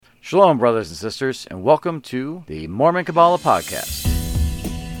Shalom, brothers and sisters, and welcome to the Mormon Kabbalah Podcast.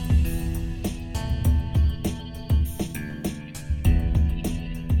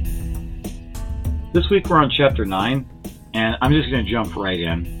 This week we're on chapter 9, and I'm just going to jump right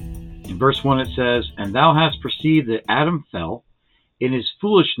in. In verse 1 it says, "And thou hast perceived that Adam fell. In his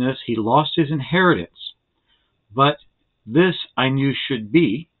foolishness he lost his inheritance. But this I knew should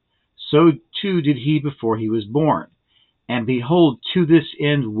be, so too did he before he was born. And behold, to this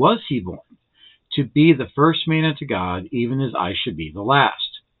end was he born, to be the first man unto God, even as I should be the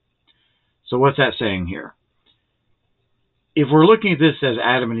last." So what's that saying here? If we're looking at this as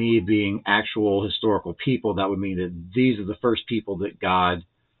Adam and Eve being actual historical people, that would mean that these are the first people that God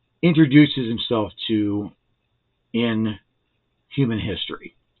introduces himself to in human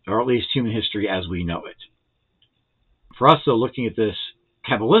history, or at least human history as we know it. For us, though, looking at this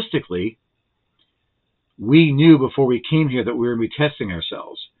Kabbalistically, we knew before we came here that we were going to be testing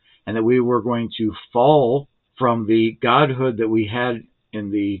ourselves and that we were going to fall from the godhood that we had in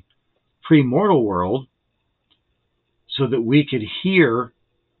the pre-mortal world so that we could here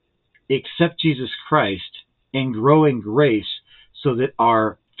accept Jesus Christ and grow in grace so that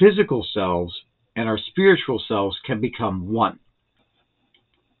our physical selves and our spiritual selves can become one.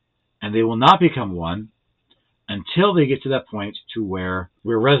 And they will not become one until they get to that point to where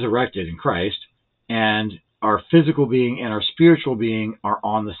we're resurrected in Christ and our physical being and our spiritual being are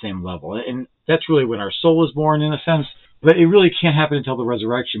on the same level. And that's really when our soul is born, in a sense. But it really can't happen until the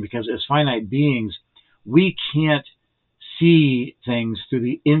resurrection, because as finite beings, we can't see things through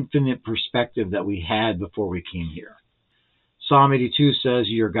the infinite perspective that we had before we came here. Psalm 82 says,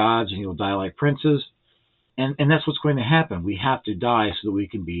 "Ye are gods, and you'll die like princes." And that's what's going to happen. We have to die so that we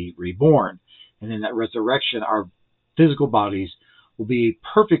can be reborn. And in that resurrection, our physical bodies will be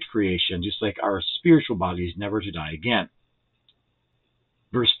perfect creation, just like our spiritual bodies, never to die again.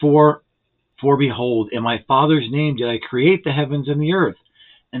 Verse 4, "For behold, in my Father's name did I create the heavens and the earth,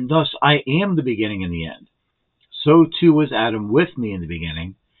 and thus I am the beginning and the end. So too was Adam with me in the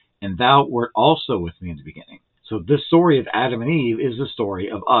beginning, and thou wert also with me in the beginning." So this story of Adam and Eve is the story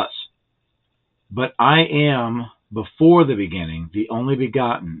of us. "But I am before the beginning, the only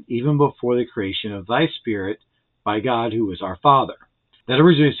begotten, even before the creation of thy spirit, by God who is our Father." That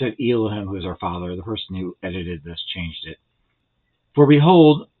originally said Elohim, who is our Father. The person who edited this changed it. "For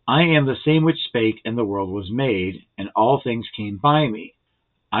behold, I am the same which spake, and the world was made, and all things came by me.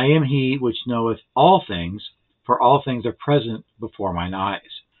 I am he which knoweth all things, for all things are present before mine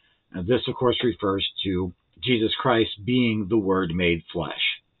eyes." Now this, of course, refers to Jesus Christ being the Word made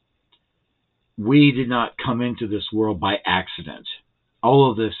flesh. We did not come into this world by accident. All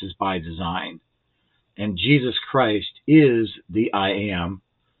of this is by design. And Jesus Christ is the I Am,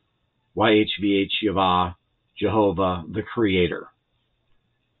 YHVH, Yahweh, Jehovah, the Creator.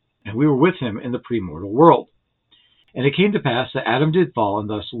 And we were with him in the premortal world. "And it came to pass that Adam did fall, and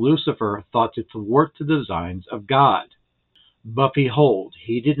thus Lucifer thought to thwart the designs of God. But behold,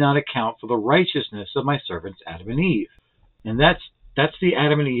 he did not account for the righteousness of my servants Adam and Eve." And that's the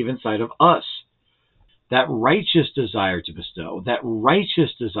Adam and Eve inside of us. That righteous desire to bestow, that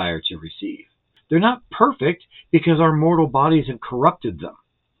righteous desire to receive. They're not perfect because our mortal bodies have corrupted them.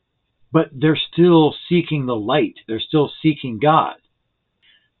 But they're still seeking the light. They're still seeking God.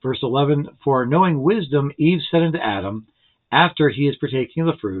 Verse 11, "For knowing wisdom, Eve said unto Adam, after he is partaking of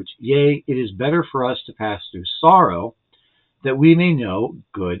the fruit, Yea, it is better for us to pass through sorrow, that we may know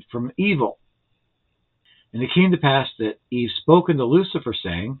good from evil. And it came to pass that Eve spoke unto Lucifer,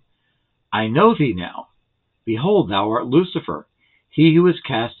 saying, I know thee now. Behold, thou art Lucifer, he who is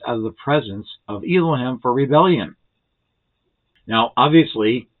cast out of the presence of Elohim for rebellion." Now,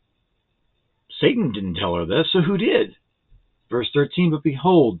 obviously, Satan didn't tell her this, so who did? Verse 13, "But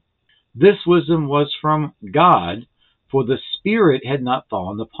behold, this wisdom was from God, for the Spirit had not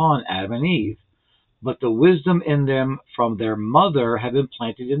fallen upon Adam and Eve, but the wisdom in them from their mother had been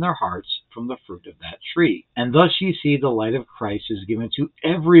planted in their hearts from the fruit of that tree. And thus ye see the light of Christ is given to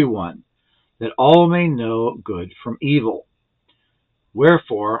everyone, that all may know good from evil.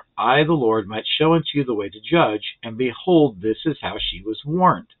 Wherefore I, the Lord, might show unto you the way to judge, and behold, this is how she was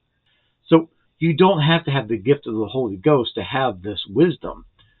warned." So you don't have to have the gift of the Holy Ghost to have this wisdom.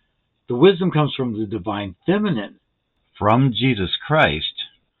 The wisdom comes from the divine feminine, from Jesus Christ,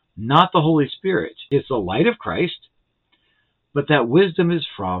 not the Holy Spirit. It's the light of Christ, but that wisdom is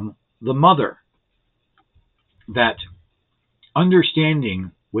from the mother. That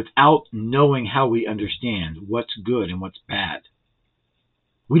understanding without knowing how we understand what's good and what's bad.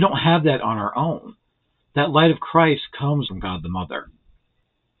 We don't have that on our own. That light of Christ comes from God the Mother.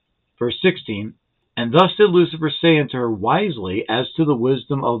 Verse 16, And thus did Lucifer say unto her wisely as to the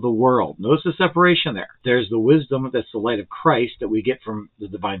wisdom of the world. Notice the separation there. There's the wisdom that's the light of Christ that we get from the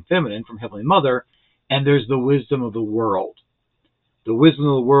divine feminine, from Heavenly Mother, and there's the wisdom of the world. The wisdom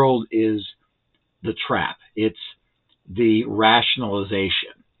of the world is the trap. It's the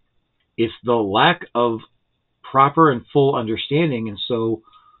rationalization. It's the lack of proper and full understanding, and so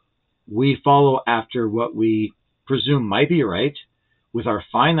we follow after what we presume might be right with our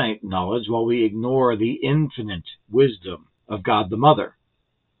finite knowledge while we ignore the infinite wisdom of God the Mother.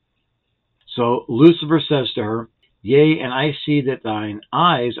 So Lucifer says to her, Yea, and I see that thine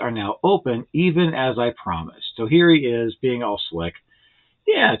eyes are now open, even as I promised. So here he is being all slick.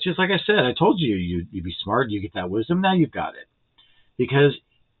 Yeah, it's just like I said, I told you, you'd be smart, you get that wisdom, now you've got it. Because,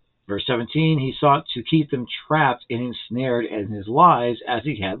 verse 17, he sought to keep them trapped and ensnared in his lies as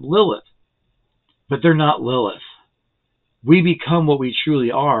he had Lilith. But they're not Lilith. We become what we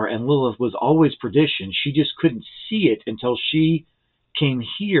truly are, and Lilith was always perdition. She just couldn't see it until she came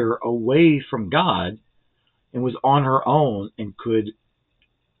here away from God and was on her own and could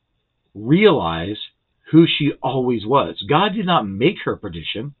realize who she always was. God did not make her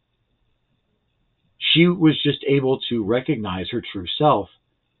perdition. She was just able to recognize her true self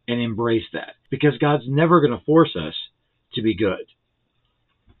and embrace that, because God's never going to force us to be good.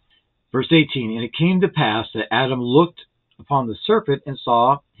 Verse 18, and it came to pass that Adam looked upon the serpent and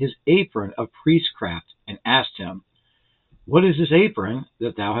saw his apron of priestcraft, and asked him, What is this apron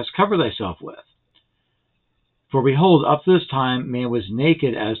that thou hast covered thyself with? For behold, up to this time man was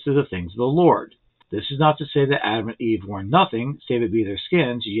naked as to the things of the Lord. This is not to say that Adam and Eve wore nothing, save it be their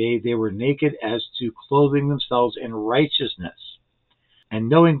skins, yea, they were naked as to clothing themselves in righteousness. And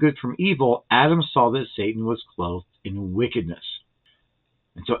knowing good from evil, Adam saw that Satan was clothed in wickedness.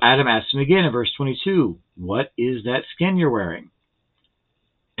 And so Adam asked him again in verse 22, What is that skin you're wearing?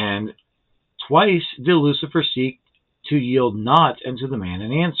 And twice did Lucifer seek to yield not unto the man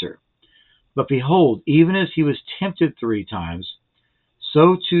an answer. But behold, even as he was tempted 3 times,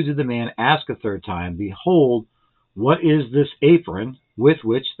 so too did the man ask a 3rd time, Behold, what is this apron with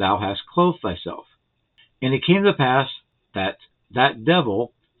which thou hast clothed thyself? And it came to pass that that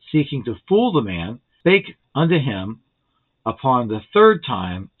devil, seeking to fool the man, spake unto him upon the 3rd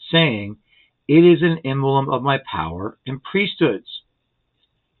time, saying, It is an emblem of my power and priesthoods.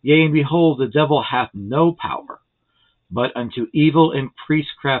 Yea, and behold, the devil hath no power, but unto evil and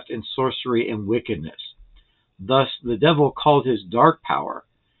priestcraft and sorcery and wickedness. Thus the devil called his dark power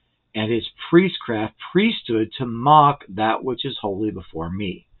and his priestcraft priesthood to mock that which is holy before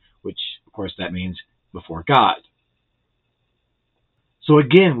me, which, of course, that means before God. So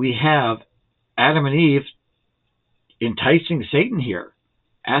again, we have Adam and Eve enticing Satan here,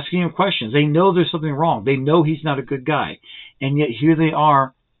 asking him questions. They know there's something wrong. They know he's not a good guy. And yet here they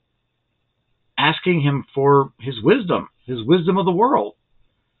are asking him for his wisdom of the world.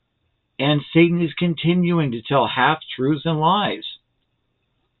 And Satan is continuing to tell half-truths and lies.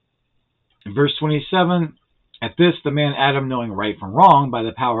 In verse 27, at this the man Adam, knowing right from wrong by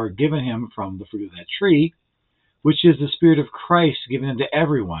the power given him from the fruit of that tree, which is the Spirit of Christ given unto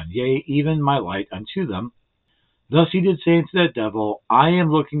everyone, yea, even my light unto them, thus he did say unto that devil, I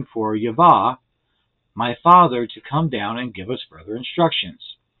am looking for Yahweh, my Father, to come down and give us further instructions.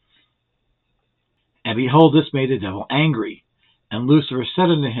 And behold, this made the devil angry. And Lucifer said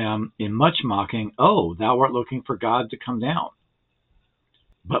unto him in much mocking, Oh, thou art looking for God to come down.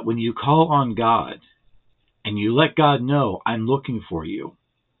 But when you call on God, and you let God know, I'm looking for you,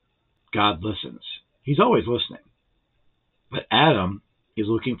 God listens. He's always listening. But Adam is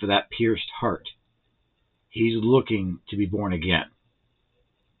looking for that pierced heart. He's looking to be born again.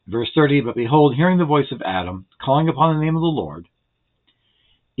 Verse 30, But behold, hearing the voice of Adam, calling upon the name of the Lord,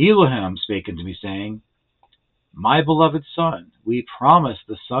 Elohim spake unto me, saying, My beloved son, we promised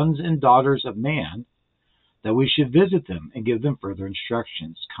the sons and daughters of man that we should visit them and give them further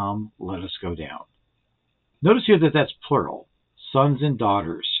instructions. Come, let us go down. Notice here that that's plural, sons and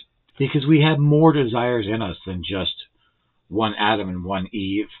daughters, because we have more desires in us than just one Adam and one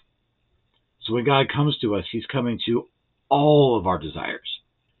Eve. So when God comes to us, he's coming to all of our desires.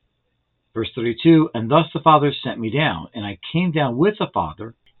 Verse 32, And thus the Father sent me down, and I came down with the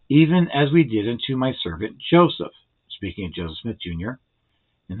Father, even as we did unto my servant Joseph, speaking of Joseph Smith Jr.,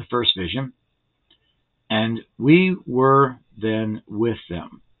 in the first vision. And we were then with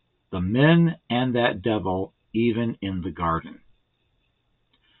them, the men and that devil, even in the garden.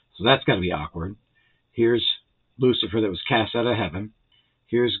 So that's got to be awkward. Here's Lucifer that was cast out of heaven.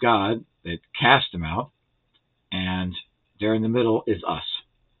 Here's God that cast him out. And there in the middle is us.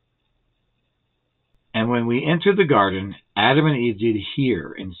 And when we entered the garden, Adam and Eve did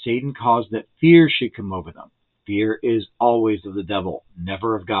hear, and Satan caused that fear should come over them. Fear is always of the devil,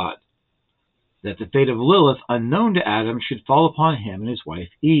 never of God. That the fate of Lilith, unknown to Adam, should fall upon him and his wife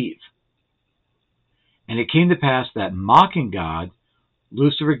Eve. And it came to pass that, mocking God,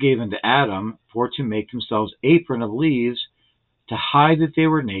 Lucifer gave unto Adam for to make themselves apron of leaves, to hide that they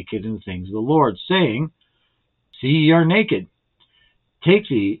were naked in the things of the Lord, saying, See, ye are naked. Take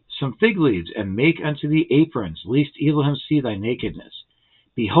thee some fig leaves, and make unto thee aprons, lest Elohim see thy nakedness.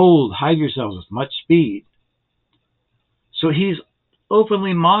 Behold, hide yourselves with much speed. So he's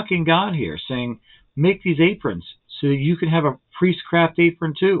openly mocking God here, saying, make these aprons so that you can have a priestcraft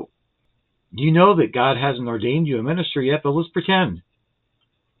apron too. You know that God hasn't ordained you a minister yet, but let's pretend.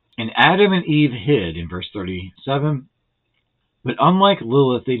 And Adam and Eve hid, in verse 37. But unlike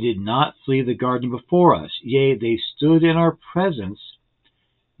Lilith, they did not flee the garden before us. Yea, they stood in our presence,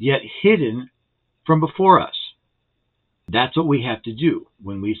 yet hidden from before us. That's what we have to do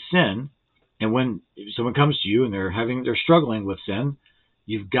when we sin. And when someone comes to you and they're struggling with sin,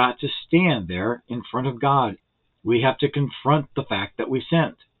 you've got to stand there in front of God. We have to confront the fact that we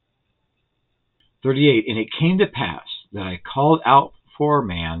sinned. 38, and it came to pass that I called out for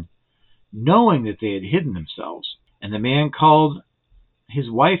man, knowing that they had hidden themselves. And the man called his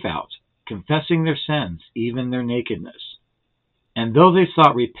wife out, confessing their sins, even their nakedness. And though they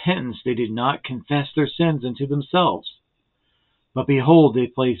sought repentance, they did not confess their sins unto themselves. But behold, they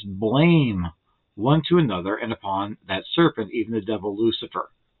placed blame one to another, and upon that serpent, even the devil Lucifer.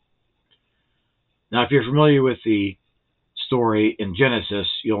 Now, if you're familiar with the story in Genesis,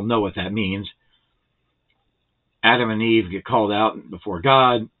 you'll know what that means. Adam and Eve get called out before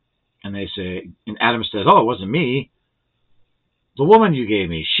God, and they say, and Adam says, oh, it wasn't me. The woman you gave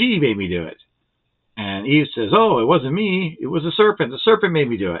me, she made me do it. And Eve says, oh, it wasn't me. It was the serpent. The serpent made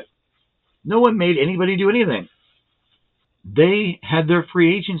me do it. No one made anybody do anything. They had their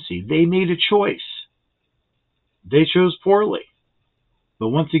free agency. They made a choice. They chose poorly. But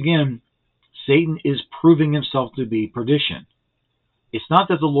once again, Satan is proving himself to be perdition. It's not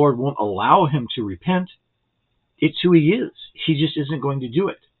that the Lord won't allow him to repent. It's who he is. He just isn't going to do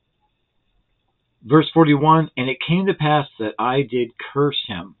it. Verse 41, and it came to pass that I did curse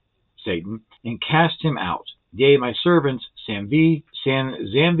him, Satan, and cast him out. Yea, my servants, Zambi,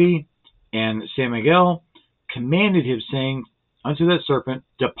 and San Miguel, commanded him, saying unto that serpent,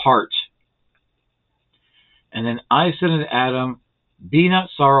 depart. And then I said unto Adam, be not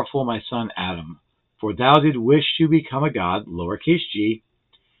sorrowful, my son Adam, for thou did wish to become a god, lowercase g,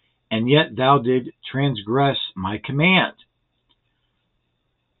 and yet thou did transgress my command.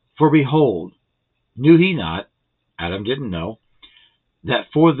 For behold, knew he not, Adam didn't know, that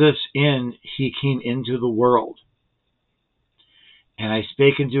for this end he came into the world. And I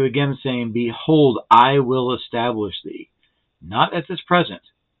spake unto again, saying, behold, I will establish thee, not at this present,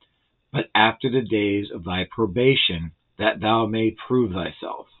 but after the days of thy probation, that thou may prove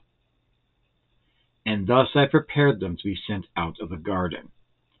thyself. And thus I prepared them to be sent out of the garden.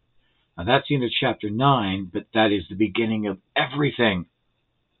 Now that's the end of chapter 9, but that is the beginning of everything.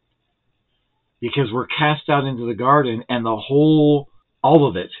 Because we're cast out into the garden, and all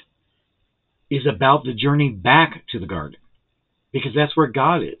of it is about the journey back to the garden. Because that's where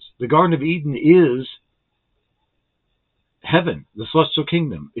God is. The Garden of Eden is heaven, the celestial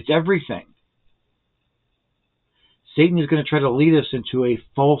kingdom. It's everything. Satan is going to try to lead us into a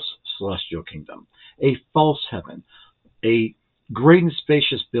false celestial kingdom, a false heaven, a great and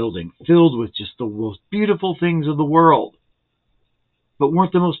spacious building filled with just the most beautiful things of the world. But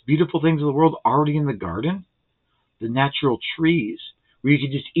weren't the most beautiful things of the world already in the garden? The natural trees where you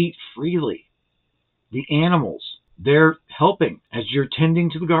could just eat freely. The animals, they're helping as you're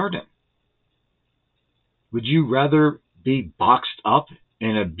tending to the garden. Would you rather be boxed up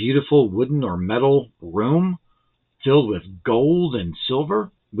in a beautiful wooden or metal room filled with gold and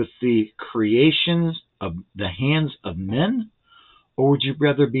silver with the creations of the hands of men? Or would you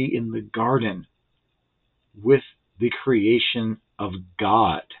rather be in the garden with the creation of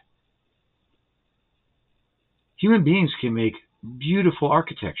God? Human beings can make beautiful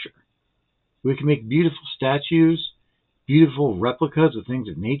architecture. We can make beautiful statues, beautiful replicas of things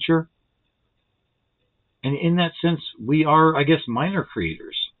of nature. And in that sense, we are, I guess, minor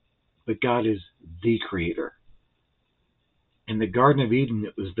creators. But God is the creator. In the Garden of Eden,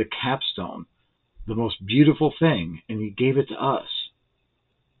 it was the capstone, the most beautiful thing, and he gave it to us.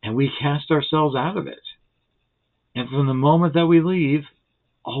 And we cast ourselves out of it. And from the moment that we leave,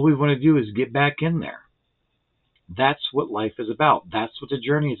 all we want to do is get back in there. That's what life is about. That's what the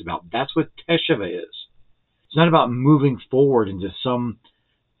journey is about. That's what Teshuvah is. It's not about moving forward into some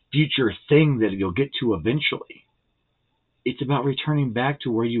future thing that you'll get to eventually. It's about returning back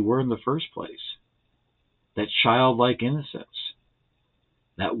to where you were in the first place. That childlike innocence,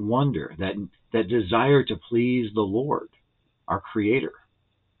 that wonder, that desire to please the Lord, our Creator.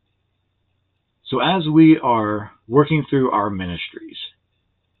 So as we are working through our ministries,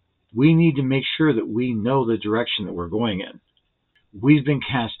 we need to make sure that we know the direction that we're going in. We've been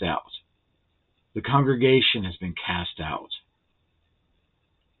cast out. The congregation has been cast out.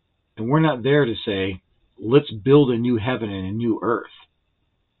 And we're not there to say, let's build a new heaven and a new earth.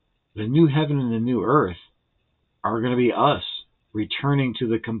 The new heaven and the new earth are going to be us returning to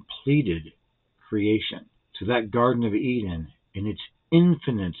the completed creation, to that Garden of Eden in its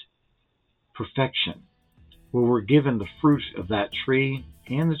infinite perfection, where we're given the fruit of that tree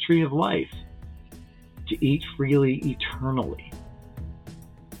and the tree of life to eat freely eternally.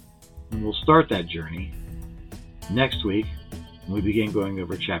 And we'll start that journey next week when we begin going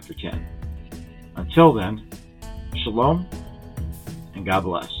over chapter 10. Until then, shalom and God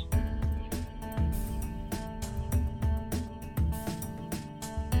bless.